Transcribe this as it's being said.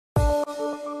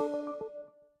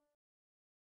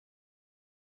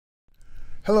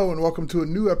Hello and welcome to a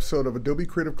new episode of Adobe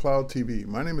Creative Cloud TV.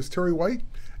 My name is Terry White,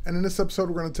 and in this episode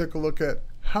we're going to take a look at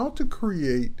how to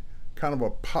create kind of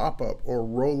a pop-up or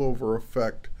rollover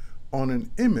effect on an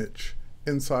image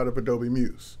inside of Adobe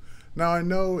Muse. Now I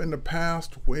know in the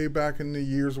past, way back in the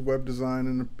years of web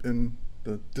design in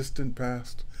the distant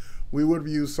past, we would have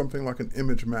used something like an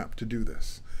image map to do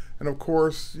this. And of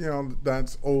course, you know,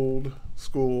 that's old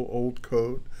school, old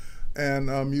code, and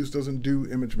Muse doesn't do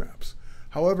image maps.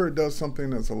 However, it does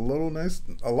something that's a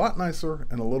lot nicer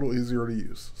and a little easier to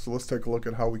use. So let's take a look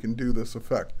at how we can do this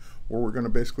effect, where we're going to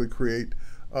basically create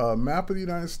a map of the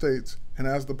United States, and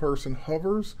as the person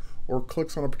hovers or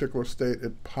clicks on a particular state,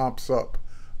 it pops up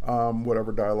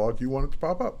whatever dialogue you want it to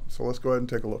pop up. So let's go ahead and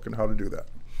take a look at how to do that.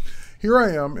 Here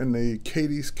I am in the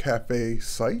Katie's Cafe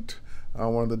site,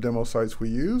 one of the demo sites we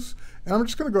use, and I'm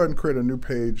just going to go ahead and create a new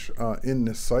page in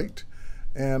this site.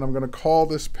 And I'm going to call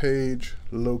this page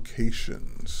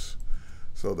Locations.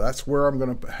 So that's where I'm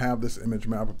going to have this image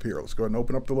map appear. Let's go ahead and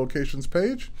open up the Locations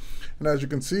page. And as you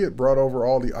can see, it brought over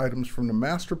all the items from the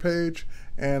master page.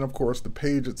 And of course, the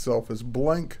page itself is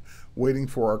blank, waiting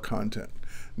for our content.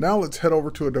 Now let's head over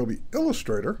to Adobe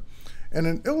Illustrator. And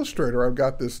in Illustrator, I've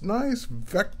got this nice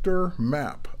vector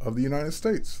map of the United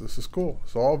States. This is cool.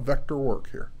 It's all vector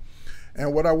work here.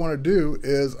 And what I want to do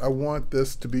is I want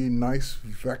this to be nice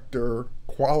vector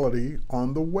quality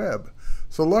on the web.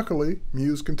 So luckily,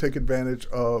 Muse can take advantage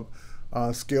of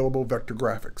scalable vector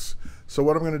graphics. So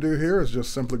what I'm going to do here is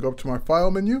just simply go up to my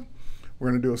File menu.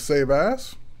 We're going to do a Save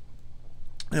As.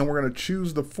 And we're going to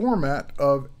choose the format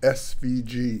of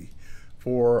SVG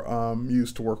for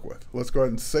Muse to work with. Let's go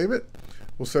ahead and save it.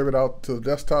 We'll save it out to the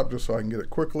desktop just so I can get it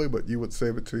quickly, but you would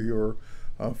save it to your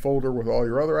folder with all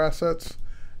your other assets.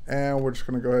 And we're just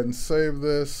going to go ahead and save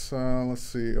this. Let's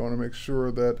see, I want to make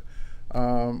sure that,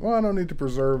 well, I don't need to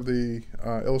preserve the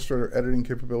Illustrator editing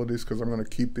capabilities because I'm going to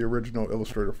keep the original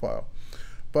Illustrator file.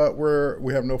 But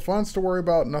we have no fonts to worry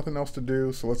about, nothing else to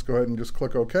do, so let's go ahead and just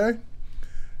click OK.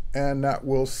 And that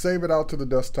will save it out to the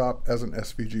desktop as an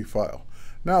SVG file.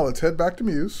 Now let's head back to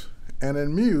Muse. And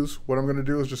in Muse, what I'm going to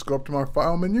do is just go up to my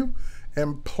File menu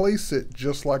and place it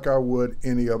just like I would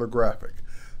any other graphic.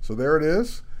 So there it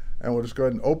is. And we'll just go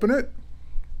ahead and open it.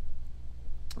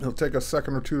 It'll take a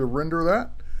second or two to render that.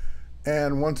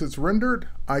 And once it's rendered,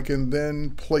 I can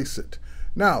then place it.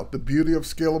 Now, the beauty of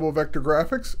scalable vector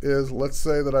graphics is, let's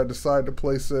say that I decide to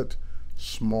place it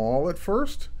small at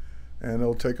first, and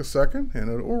it'll take a second, and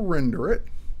it will render it.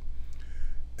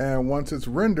 And once it's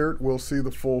rendered, we'll see the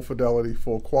full fidelity,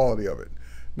 full quality of it.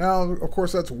 Now, of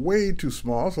course, that's way too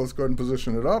small, so let's go ahead and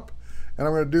position it up. And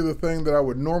I'm going to do the thing that I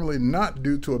would normally not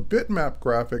do to a bitmap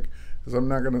graphic, is I'm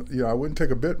not going to, I wouldn't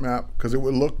take a bitmap because it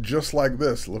would look just like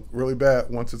this, look really bad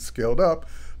once it's scaled up.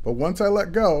 But once I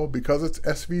let go, because it's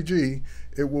SVG,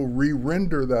 it will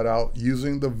re-render that out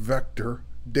using the vector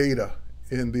data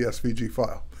in the SVG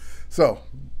file. So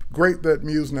great that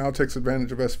Muse now takes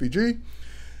advantage of SVG.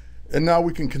 And now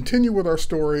we can continue with our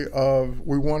story of,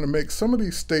 we want to make some of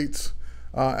these states,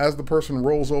 as the person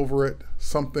rolls over it,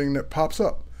 something that pops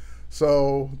up.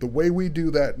 So the way we do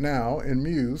that now in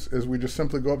Muse is we just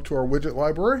simply go up to our widget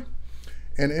library,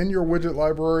 and in your widget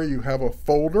library you have a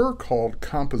folder called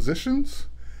Compositions,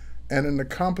 and in the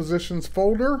Compositions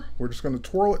folder we're just going to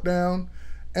twirl it down,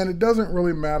 and it doesn't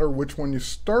really matter which one you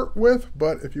start with,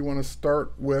 but if you want to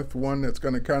start with one that's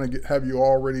going to kind of have you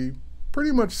already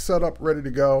pretty much set up ready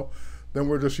to go, then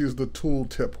we'll just use the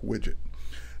tooltip widget.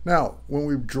 Now when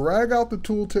we drag out the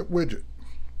tooltip widget,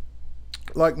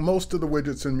 like most of the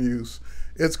widgets in Muse,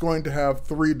 it's going to have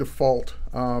three default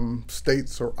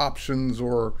states or options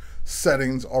or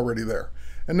settings already there.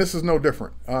 And this is no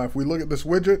different. If we look at this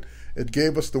widget, it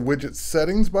gave us the widget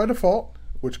settings by default,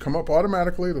 which come up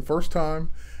automatically the first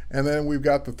time. And then we've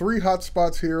got the three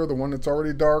hotspots here, the one that's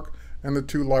already dark and the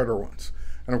two lighter ones.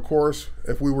 And of course,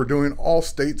 if we were doing all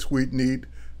states, we'd need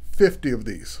 50 of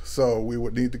these. So we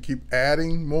would need to keep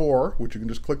adding more, which you can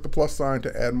just click the plus sign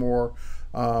to add more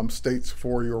states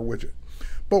for your widget.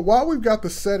 But while we've got the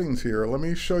settings here, let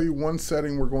me show you one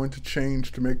setting we're going to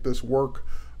change to make this work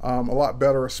a lot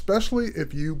better, especially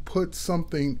if you put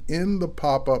something in the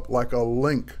pop-up like a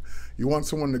link. You want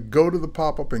someone to go to the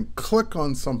pop-up and click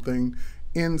on something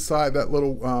inside that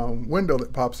little window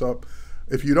that pops up.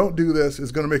 If you don't do this,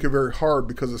 it's going to make it very hard,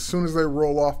 because as soon as they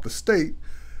roll off the state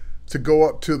to go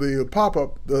up to the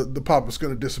pop-up, the pop-up's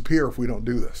going to disappear if we don't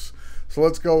do this. So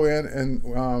let's go in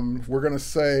and we're going to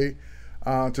say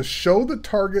to show the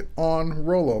target on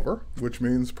rollover, which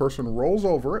means person rolls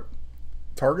over it,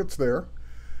 target's there,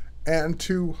 And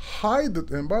to hide the,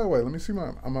 and by the way, let me see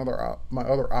my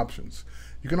other options.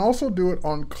 You can also do it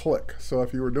on click. So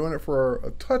if you were doing it for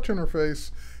a touch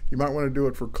interface, you might want to do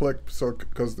it for click, so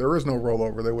because there is no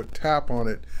rollover, they would tap on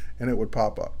it and it would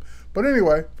pop up. But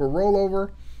anyway, for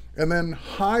rollover, and then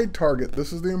hide target,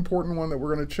 this is the important one that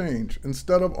we're going to change.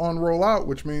 Instead of on rollout,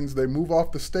 which means they move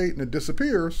off the state and it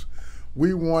disappears,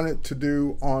 we want it to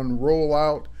do on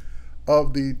rollout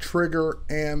of the trigger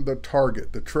and the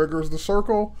target. The trigger is the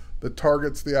circle, the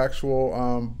target's the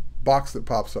actual box that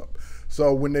pops up.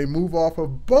 So when they move off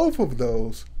of both of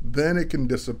those, then it can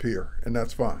disappear, and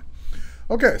that's fine.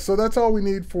 Okay, so that's all we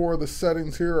need for the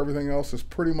settings here. Everything else is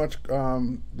pretty much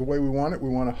the way we want it. We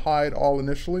want to hide all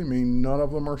initially, meaning none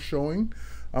of them are showing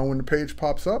when the page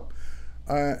pops up.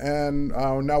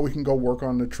 Now we can go work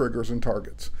on the triggers and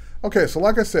targets. Okay, so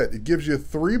like I said, it gives you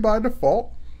 3 by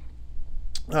default.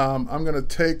 I'm going to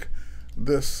take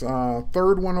this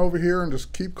third one over here and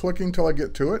just keep clicking till I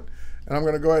get to it. And I'm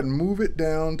going to go ahead and move it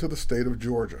down to the state of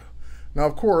Georgia. Now,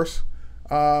 of course,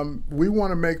 we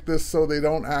want to make this so they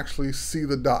don't actually see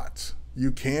the dots.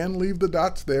 You can leave the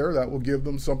dots there. That will give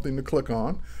them something to click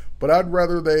on. But I'd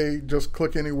rather they just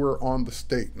click anywhere on the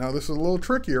state. Now, this is a little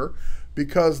trickier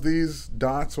because these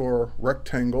dots or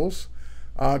rectangles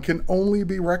can only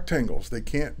be rectangles. They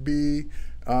can't be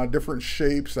different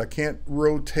shapes. I can't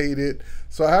rotate it.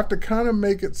 So I have to kind of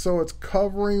make it so it's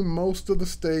covering most of the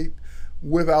state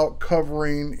without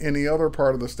covering any other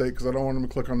part of the state, because I don't want them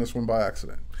to click on this one by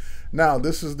accident. Now,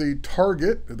 this is the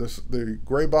target. The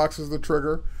gray box is the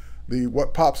trigger.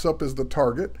 What pops up is the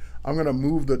target. I'm going to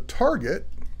move the target.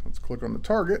 Let's click on the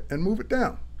target and move it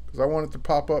down, because I want it to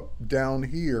pop up down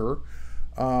here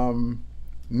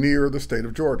near the state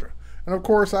of Georgia. And of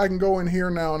course, I can go in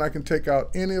here now and I can take out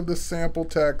any of the sample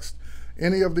text,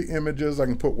 any of the images. I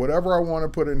can put whatever I want to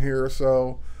put in here.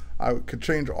 So I could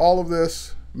change all of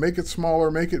this, make it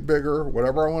smaller, make it bigger,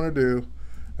 whatever I want to do.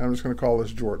 And I'm just going to call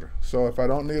this Georgia. So if I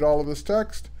don't need all of this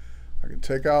text, I can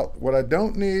take out what I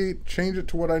don't need, change it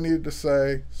to what I needed to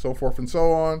say, so forth and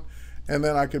so on. And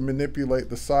then I can manipulate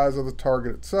the size of the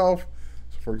target itself.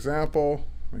 So for example,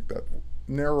 make that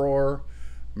narrower,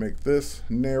 make this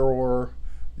narrower.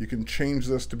 You can change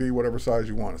this to be whatever size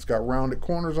you want. It's got rounded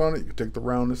corners on it. You can take the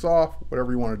roundness off,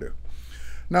 whatever you want to do.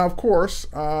 Now, of course,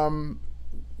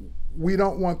 we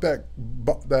don't want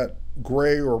that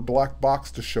gray or black box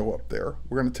to show up there.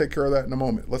 We're going to take care of that in a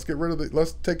moment. Let's take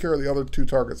care of the other 2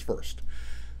 targets first.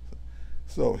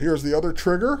 So here's the other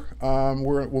trigger.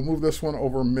 We'll move this one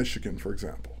over Michigan, for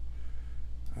example.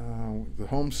 The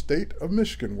home state of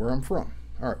Michigan, where I'm from.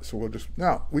 All right, so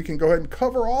now we can go ahead and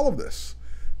cover all of this,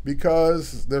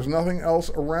 because there's nothing else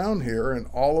around here, and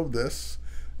all of this,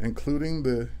 including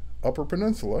the Upper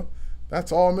Peninsula,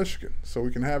 that's all Michigan. So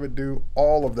we can have it do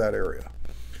all of that area.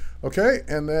 Okay,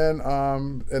 and then,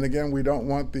 and again, we don't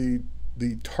want the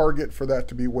target for that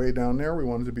to be way down there. We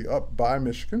want it to be up by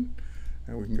Michigan.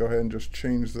 And we can go ahead and just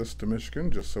change this to Michigan,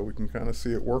 just so we can kind of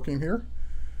see it working here.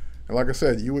 And like I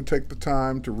said, you would take the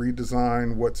time to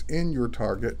redesign what's in your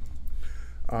target.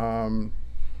 Hang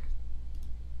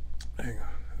on,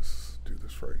 let's do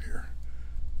this right here.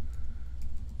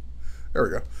 There we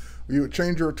go. You would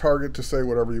change your target to say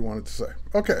whatever you want it to say.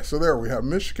 Okay, so there we have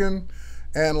Michigan.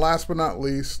 And last but not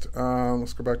least,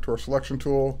 let's go back to our selection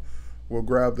tool. We'll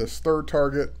grab this third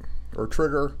target or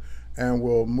trigger, and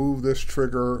we'll move this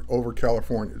trigger over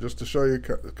California, just to show you,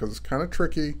 because it's kind of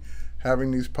tricky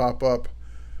having these pop up.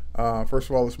 First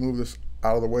of all, let's move this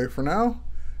out of the way for now,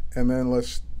 and then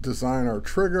let's design our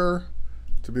trigger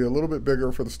to be a little bit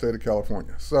bigger for the state of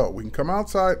California. So we can come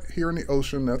outside here in the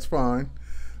ocean, that's fine.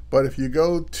 But if you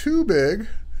go too big,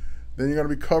 then you're going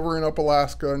to be covering up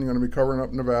Alaska, and you're going to be covering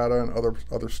up Nevada and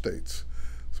other states.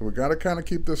 So we got to kind of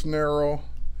keep this narrow,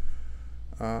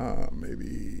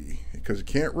 maybe, because you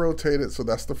can't rotate it, so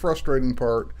that's the frustrating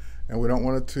part. And we don't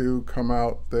want it to come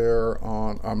out there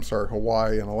on,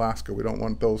 Hawaii and Alaska. We don't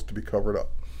want those to be covered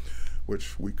up,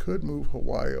 which we could move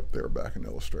Hawaii up there back in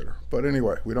Illustrator. But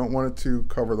anyway, we don't want it to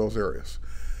cover those areas.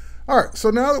 All right, so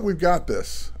now that we've got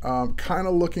this kind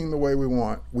of looking the way we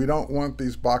want, we don't want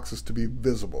these boxes to be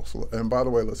visible. So, and by the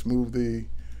way, let's move the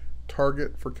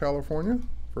target for California.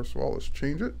 First of all, let's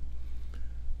change it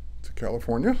to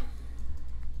California.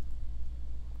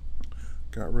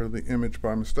 Got rid of the image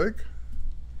by mistake.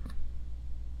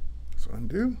 Let's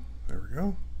undo. There we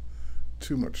go.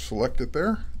 Too much selected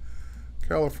there.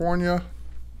 California.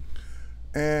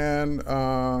 And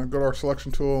go to our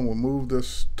selection tool, and we'll move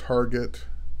this target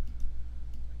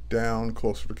down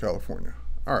closer to California.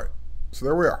 All right, so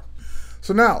there we are.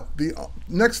 So now the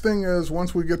next thing is,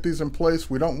 once we get these in place,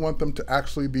 we don't want them to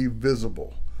actually be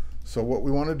visible. So what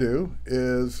we want to do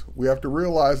is we have to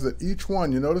realize that each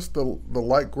one, you notice the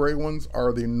light gray ones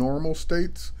are the normal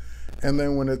states, and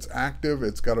then when it's active,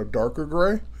 it's got a darker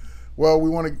gray. Well, we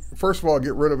want to, first of all,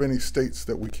 get rid of any states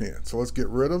that we can. So let's get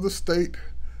rid of the state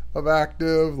of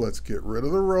active. Let's get rid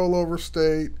of the rollover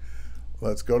state.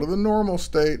 Let's go to the normal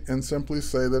state and simply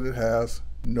say that it has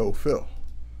no fill.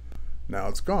 Now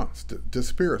it's gone, it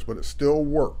disappears, but it still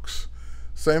works.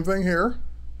 Same thing here.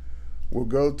 We'll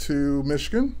go to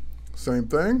Michigan, same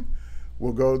thing.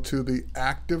 We'll go to the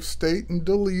active state and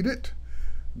delete it.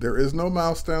 There is no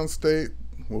mouse down state.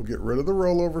 We'll get rid of the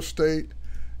rollover state,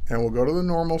 and we'll go to the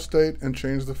normal state and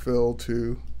change the fill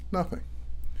to nothing.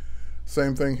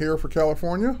 Same thing here for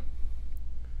California.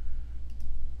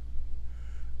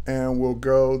 And we'll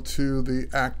go to the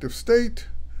active state.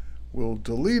 We'll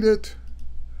delete it.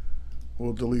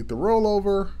 We'll delete the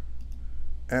rollover,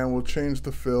 and we'll change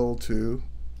the fill to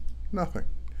nothing.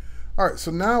 All right, so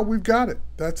now we've got it.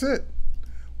 That's it.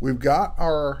 We've got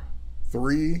our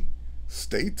 3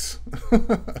 states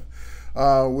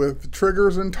with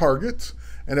triggers and targets.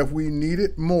 And if we need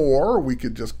it more, we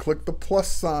could just click the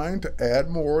plus sign to add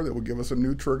more. That would give us a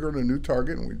new trigger and a new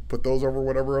target, and we'd put those over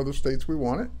whatever other states we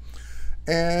wanted.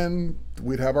 And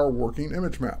we'd have our working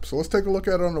image map. So let's take a look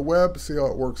at it on the web, see how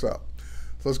it works out.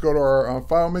 So let's go to our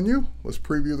file menu. Let's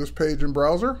preview this page in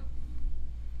browser.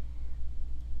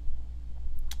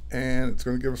 And it's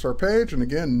going to give us our page. And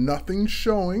again, nothing's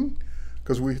showing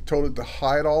because we told it to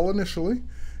hide all initially.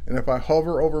 And if I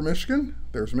hover over Michigan,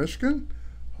 there's Michigan.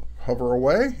 Hover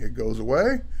away, it goes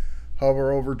away.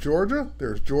 Hover over Georgia,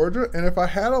 there's Georgia. And if I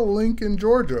had a link in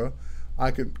Georgia,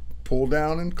 I could pull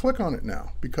down and click on it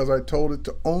now because I told it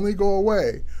to only go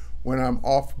away when I'm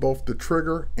off both the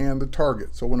trigger and the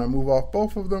target. So when I move off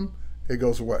both of them, it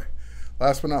goes away.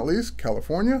 Last but not least,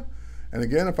 California. And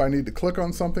again, if I need to click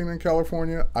on something in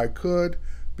California, I could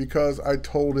because I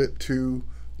told it to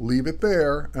leave it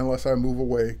there unless I move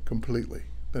away completely.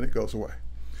 Then it goes away.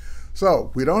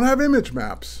 So we don't have image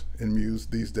maps in Muse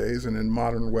these days and in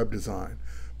modern web design,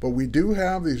 but we do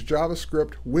have these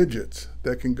JavaScript widgets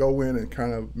that can go in and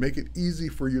kind of make it easy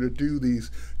for you to do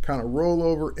these kind of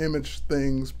rollover image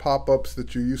things, pop-ups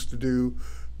that you used to do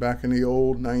back in the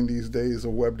old 90s days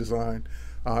of web design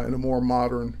in a more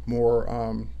modern, more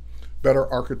better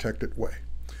architected way.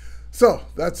 So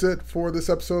that's it for this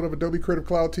episode of Adobe Creative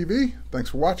Cloud TV.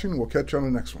 Thanks for watching. We'll catch you on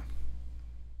the next one.